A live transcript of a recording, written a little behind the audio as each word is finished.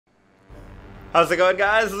How's it going,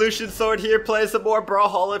 guys? Lucian Sword here, playing some more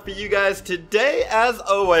Brawlhalla for you guys today, as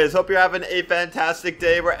always. Hope you're having a fantastic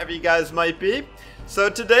day wherever you guys might be. So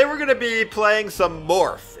today we're going to be playing some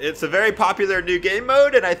MORPH. It's a very popular new game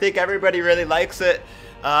mode, and I think everybody really likes it.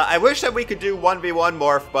 I wish that we could do 1v1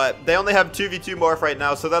 MORPH, but they only have 2v2 MORPH right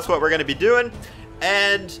now, so that's what we're going to be doing.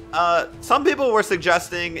 And some people were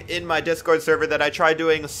suggesting in my Discord server that I try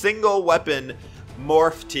doing single weapon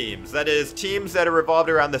MORPH teams. That is, teams that are revolved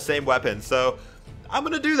around the same weapon. So I'm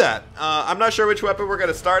gonna do that. I'm not sure which weapon we're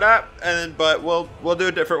gonna start at, but we'll do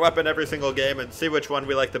a different weapon every single game and see which one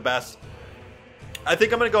we like the best. I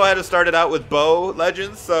think I'm gonna go ahead and start it out with bow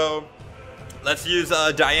legends. So let's use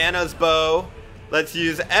Diana's bow. Let's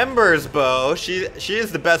use Ember's bow. She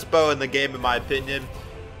is the best bow in the game in my opinion.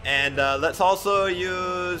 And let's also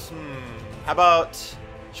use, how about,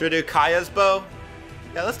 should we do Kaya's bow?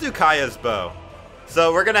 Yeah, let's do Kaya's bow.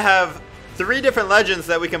 So we're gonna have 3 different legends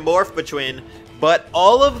that we can morph between, but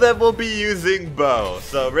all of them will be using bow.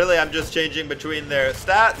 So really I'm just changing between their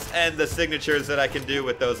stats and the signatures that I can do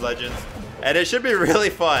with those legends. And it should be really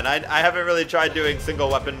fun. I haven't really tried doing single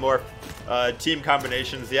weapon morph team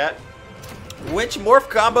combinations yet. Which morph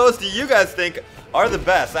combos do you guys think are the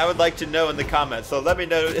best? I would like to know in the comments. So let me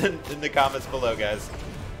know in the comments below, guys.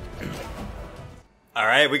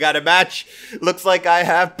 Alright, we got a match. Looks like I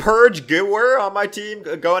have Purge Giwer on my team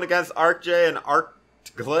going against ArcJ and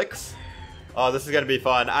ArcGlix. Oh, this is going to be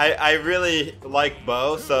fun. I really like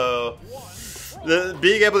bow, so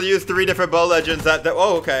being able to use 3 different bow legends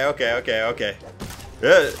oh, okay.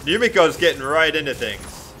 Yumiko's getting right into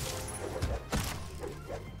things.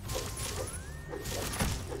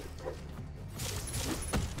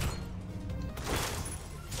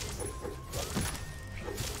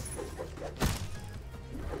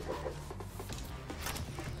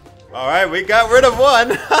 Alright, we got rid of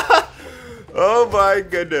one. Oh my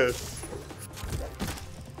goodness.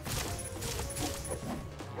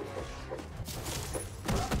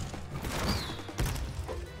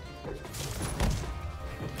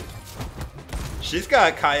 She's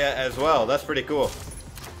got Kaya as well. That's pretty cool.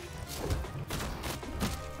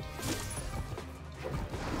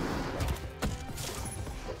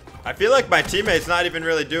 I feel like my teammate's not even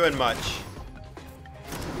really doing much.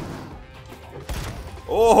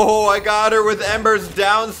 Oh, I got her with Ember's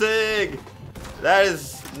down sig. That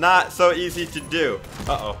is not so easy to do.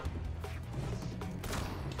 Uh-oh.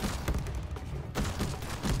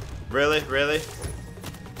 Really? Really?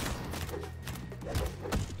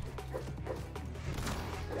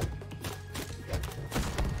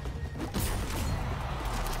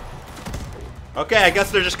 Okay, I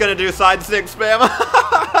guess they're just gonna do side stick spam.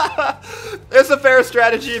 It's a fair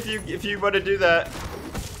strategy if you want to do that.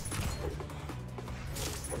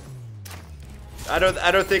 I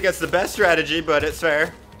don't think it's the best strategy, but it's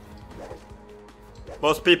fair.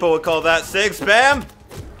 Most people would call that sig spam.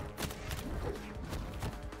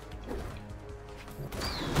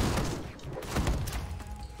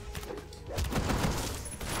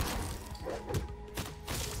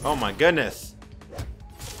 Oh my goodness.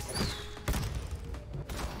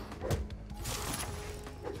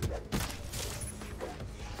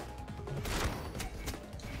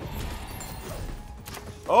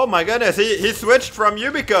 Oh my goodness, he switched from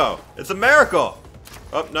Yumiko. It's a miracle.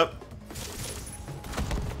 Oh, nope.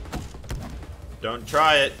 Don't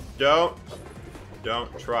try it. Don't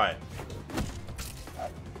try it.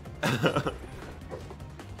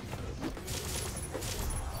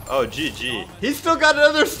 Oh, GG. He's still got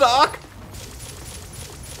another stock?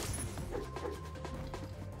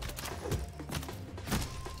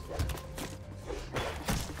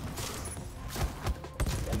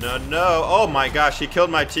 No. Oh my gosh, he killed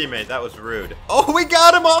my teammate. That was rude. Oh, we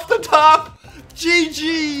got him off the top.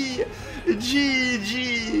 GG.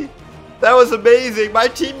 GG. That was amazing. My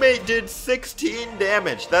teammate did 16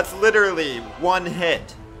 damage. That's literally 1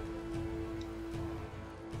 hit.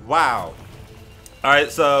 Wow.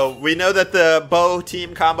 Alright, so we know that the bow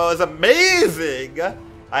team combo is amazing.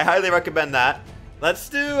 I highly recommend that. Let's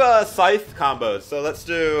do Scythe combos. So let's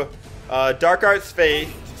do Dark Arts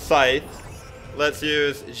Faith, Scythe. Let's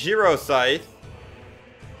use Giro Scythe.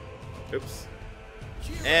 Oops.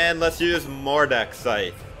 And let's use Mordek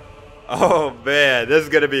Scythe. Oh man, this is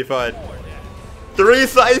gonna be fun. 3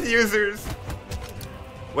 Scythe users.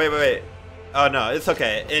 Wait. Oh no, it's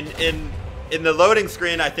okay. In the loading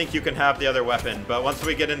screen, I think you can have the other weapon, but once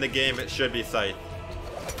we get in the game, it should be Scythe.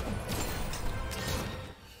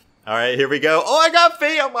 All right, here we go. Oh, I got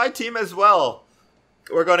Faye on my team as well.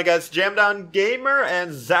 We're going against Jamdown Gamer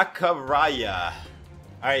and Zachariah.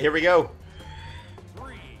 Alright, here we go.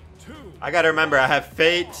 3, 2. I gotta remember, I have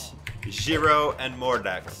Fate, Giro, and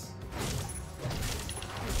Mordex.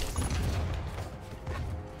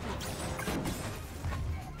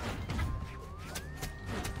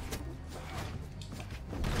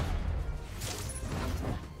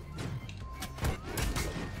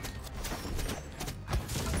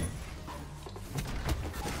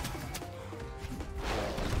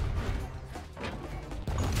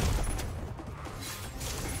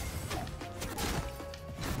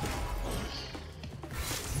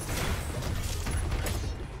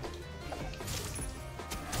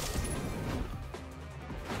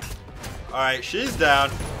 Alright, she's down.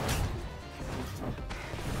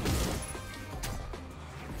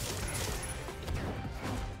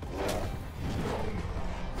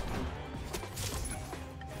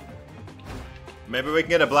 Maybe we can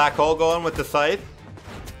get a black hole going with the scythe.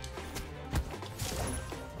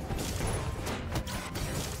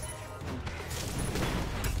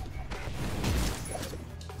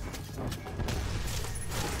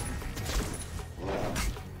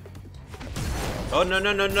 Oh, no,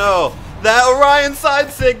 no, no, no. That Orion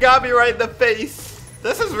side sig got me right in the face.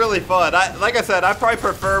 This is really fun. Like I said, I probably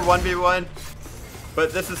prefer 1v1,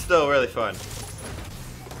 but this is still really fun.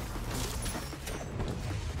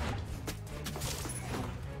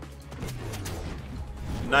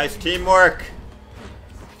 Nice teamwork.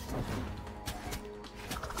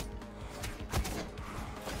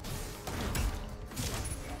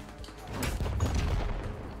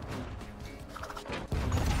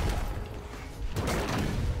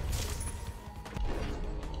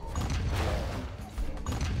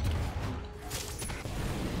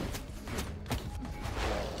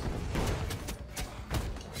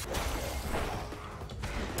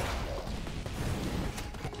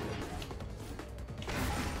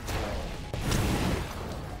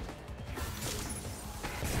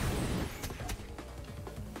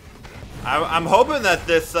 I'm hoping that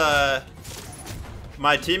this,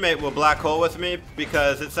 my teammate will black hole with me,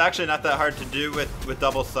 because it's actually not that hard to do with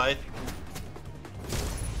double scythe.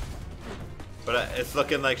 But it's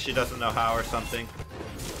looking like she doesn't know how or something.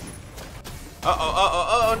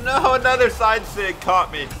 Uh-oh, no, another side sig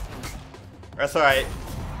caught me. That's alright.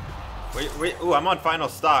 Ooh, I'm on final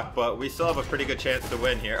stock, but we still have a pretty good chance to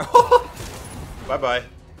win here. Bye-bye.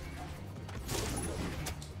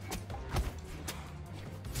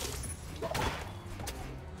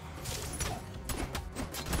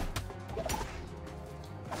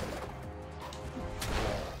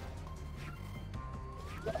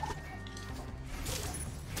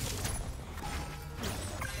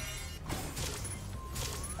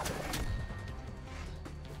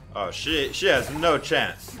 Oh, she has no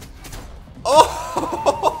chance. Oh!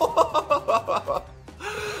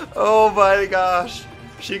 Oh my gosh.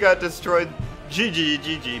 She got destroyed. GG,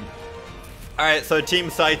 GG. Alright, so Team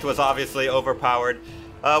Scythe was obviously overpowered.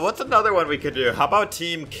 What's another one we could do? How about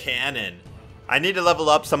Team Cannon? I need to level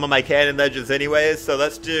up some of my cannon legends anyways, so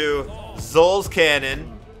let's do Zol's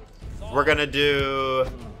Cannon. We're gonna do,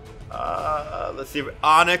 let's see,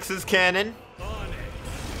 Onyx's Cannon.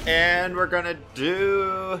 And we're gonna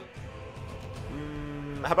do,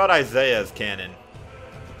 how about Isaiah's Cannon?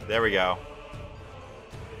 There we go.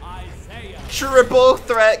 Isaiah. Triple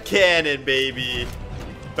threat cannon, baby.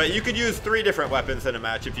 But you could use 3 different weapons in a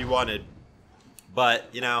match if you wanted. But,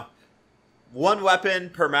 you know, 1 weapon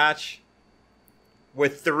per match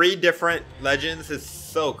with 3 different legends is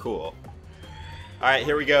so cool. Alright,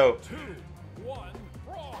 here we go. 2, 1,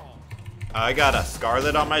 brawl. I got a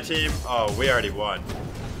Scarlet on my team. Oh, we already won.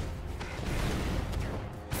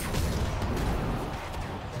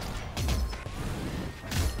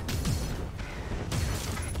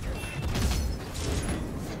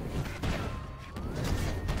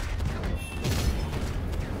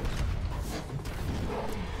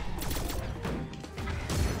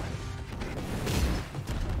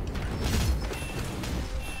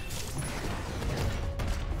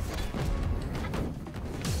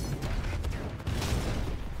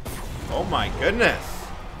 Oh my goodness.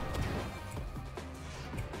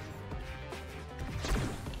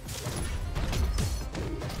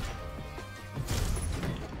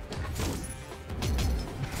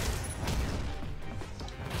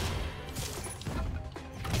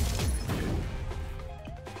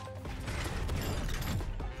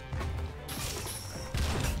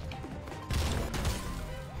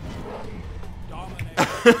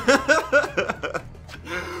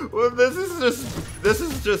 Well, this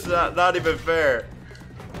is just not even fair.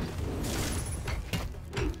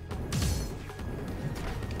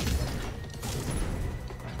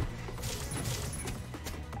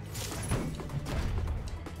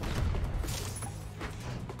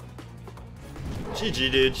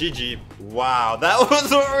 GG, dude, GG. Wow, that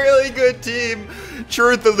was a really good team.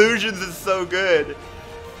 Truth Illusions is so good.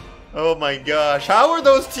 Oh my gosh, how are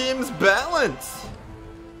those teams balanced?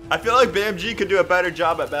 I feel like BMG could do a better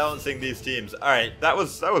job at balancing these teams. Alright, that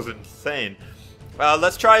was insane.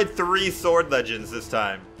 Let's try 3 sword legends this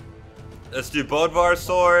time. Let's do Bodvar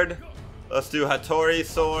sword. Let's do Hattori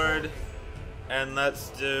sword. And let's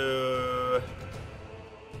do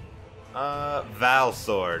Val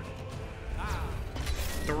sword.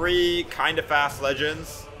 3 kinda fast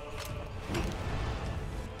legends.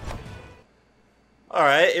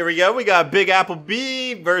 Alright, here we go. We got Big Apple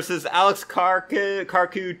B versus Alex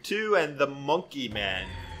Karku 2 and the Monkey Man.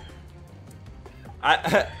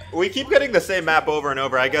 We keep getting the same map over and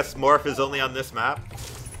over. I guess MORPH is only on this map.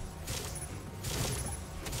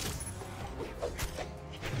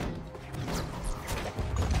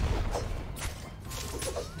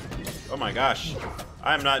 Oh my gosh.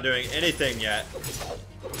 I'm not doing anything yet.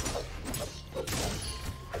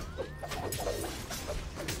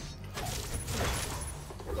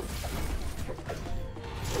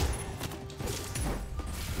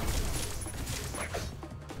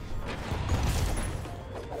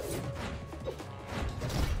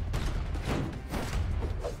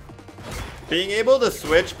 Being able to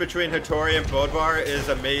switch between Hattori and Bodvar is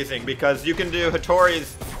amazing because you can do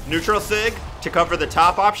Hattori's neutral sig to cover the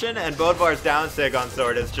top option and Bodvar's down sig on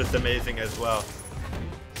sword is just amazing as well.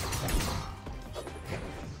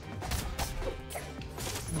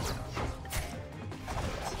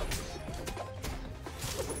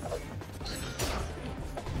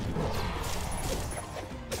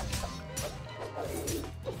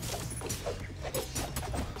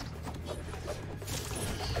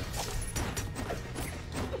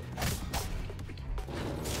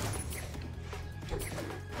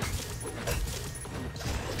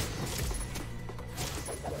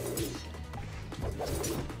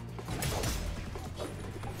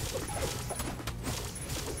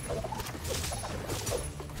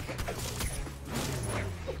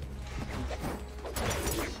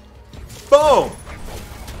 Boom!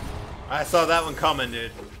 I saw that one coming,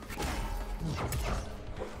 dude.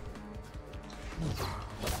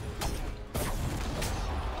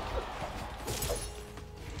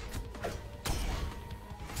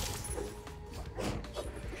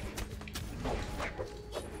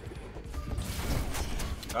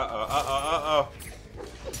 Uh-oh.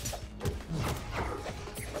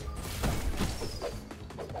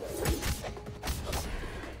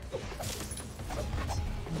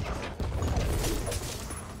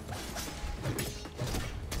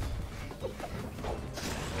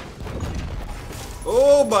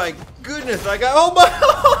 Oh my goodness, I got, oh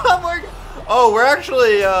my, oh, we're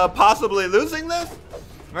actually possibly losing this?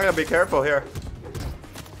 I gotta be careful here.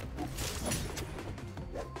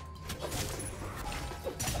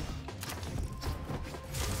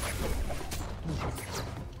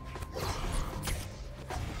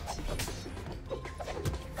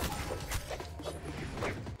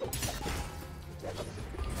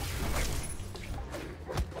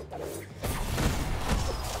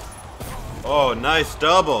 Oh, nice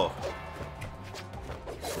double.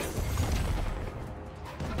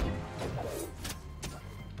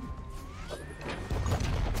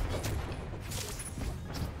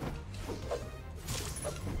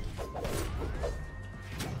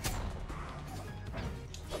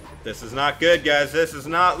 This is not good, guys. This is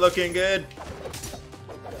not looking good.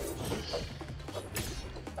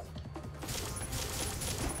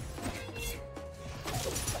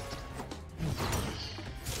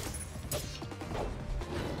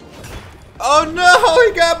 Oh no,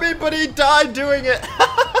 he got me, but he died doing it.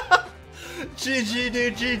 GG,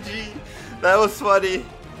 dude, GG. That was funny.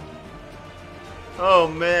 Oh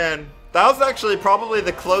man. That was actually probably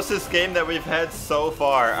the closest game that we've had so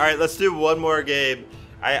far. Alright, let's do one more game.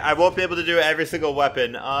 I won't be able to do every single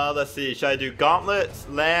weapon. Let's see, should I do gauntlets,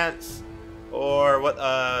 lance, or what,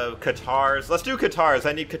 Katars? Let's do Katars.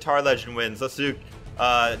 I need Katar Legend wins. Let's do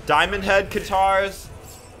Diamond Head Katars.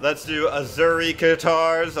 Let's do Azuri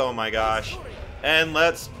Katars. Oh my gosh. And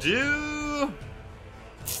let's do...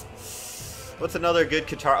 What's another good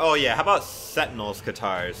Katar? Oh yeah, how about Sentinels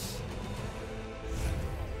Katars?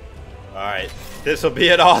 Alright, this will be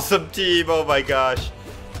an awesome team. Oh my gosh.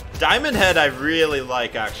 Diamond Head I really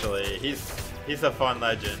like, actually. He's a fun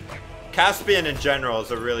legend. Caspian in general is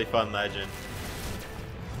a really fun legend.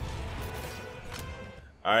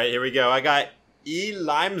 Alright, here we go. I got E.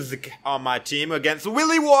 Limzik on my team against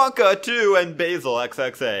Willy Wonka 2 and Basil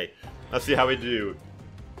XXA. Let's see how we do.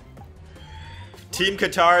 Team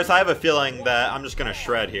Katars, I have a feeling that I'm just gonna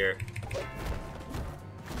shred here.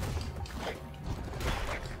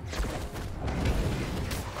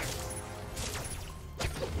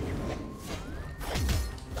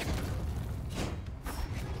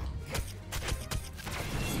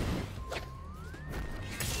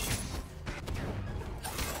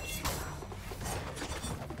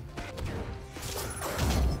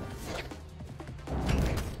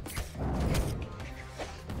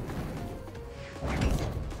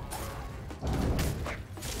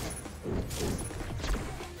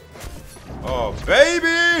 Oh,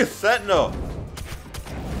 baby! Sentinel!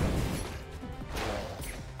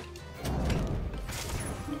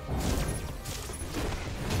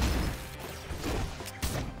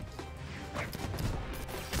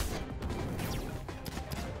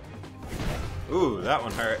 Ooh, that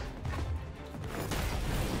one hurt.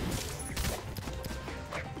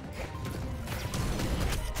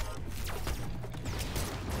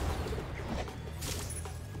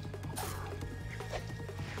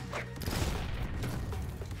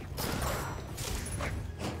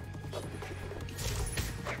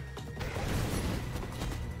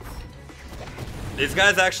 These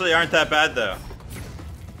guys actually aren't that bad though.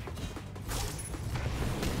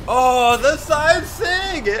 Oh, the side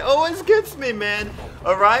sig! It always gets me, man.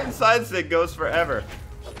 Orion side sig goes forever.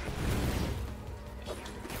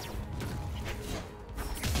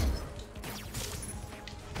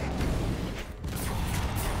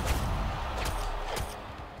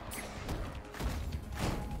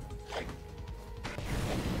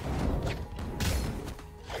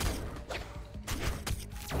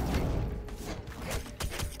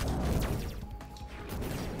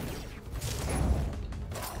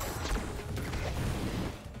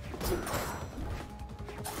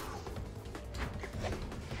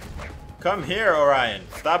 Come here, Orion.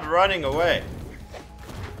 Stop running away.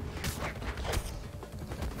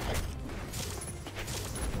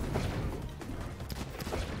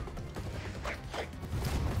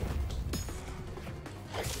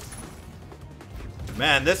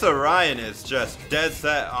 Man, this Orion is just dead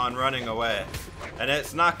set on running away. And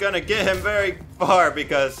it's not gonna get him very far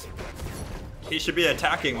because he should be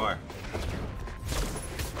attacking more.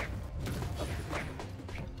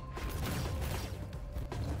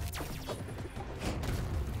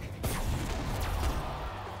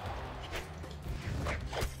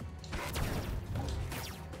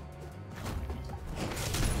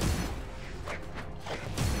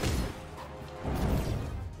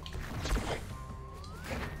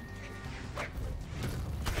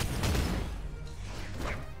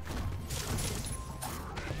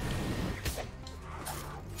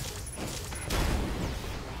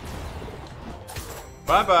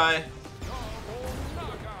 Bye-bye.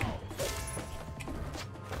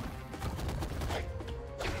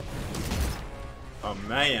 Oh,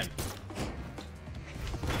 man.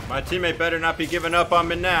 My teammate better not be giving up on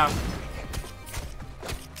me now.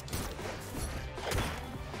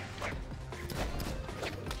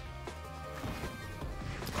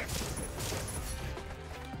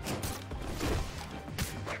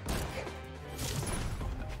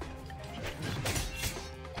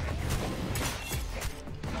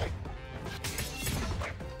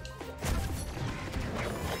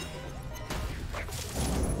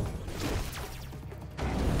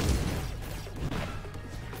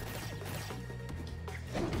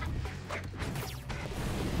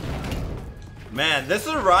 Man, this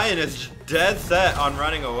Orion is dead set on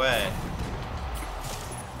running away.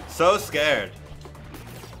 So scared.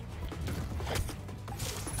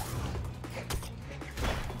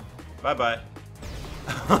 Bye-bye.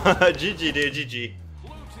 GG, dude, GG.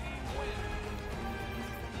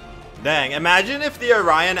 Dang, imagine if the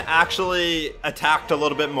Orion actually attacked a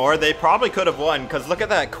little bit more. They probably could have won, because look at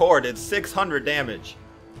that cord. It's 600 damage.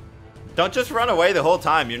 Don't just run away the whole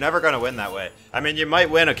time. You're never going to win that way. I mean, you might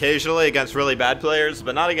win occasionally against really bad players,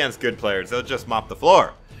 but not against good players. They'll just mop the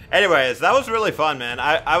floor. Anyways, that was really fun, man.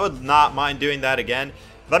 I would not mind doing that again.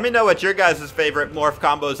 Let me know what your guys' favorite morph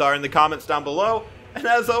combos are in the comments down below. And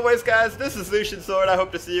as always, guys, this is Lucian Sword. I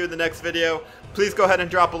hope to see you in the next video. Please go ahead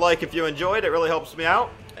and drop a like if you enjoyed. It really helps me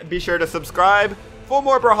out. And be sure to subscribe for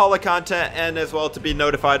more Brawlhalla content and as well to be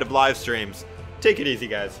notified of live streams. Take it easy,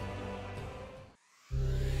 guys.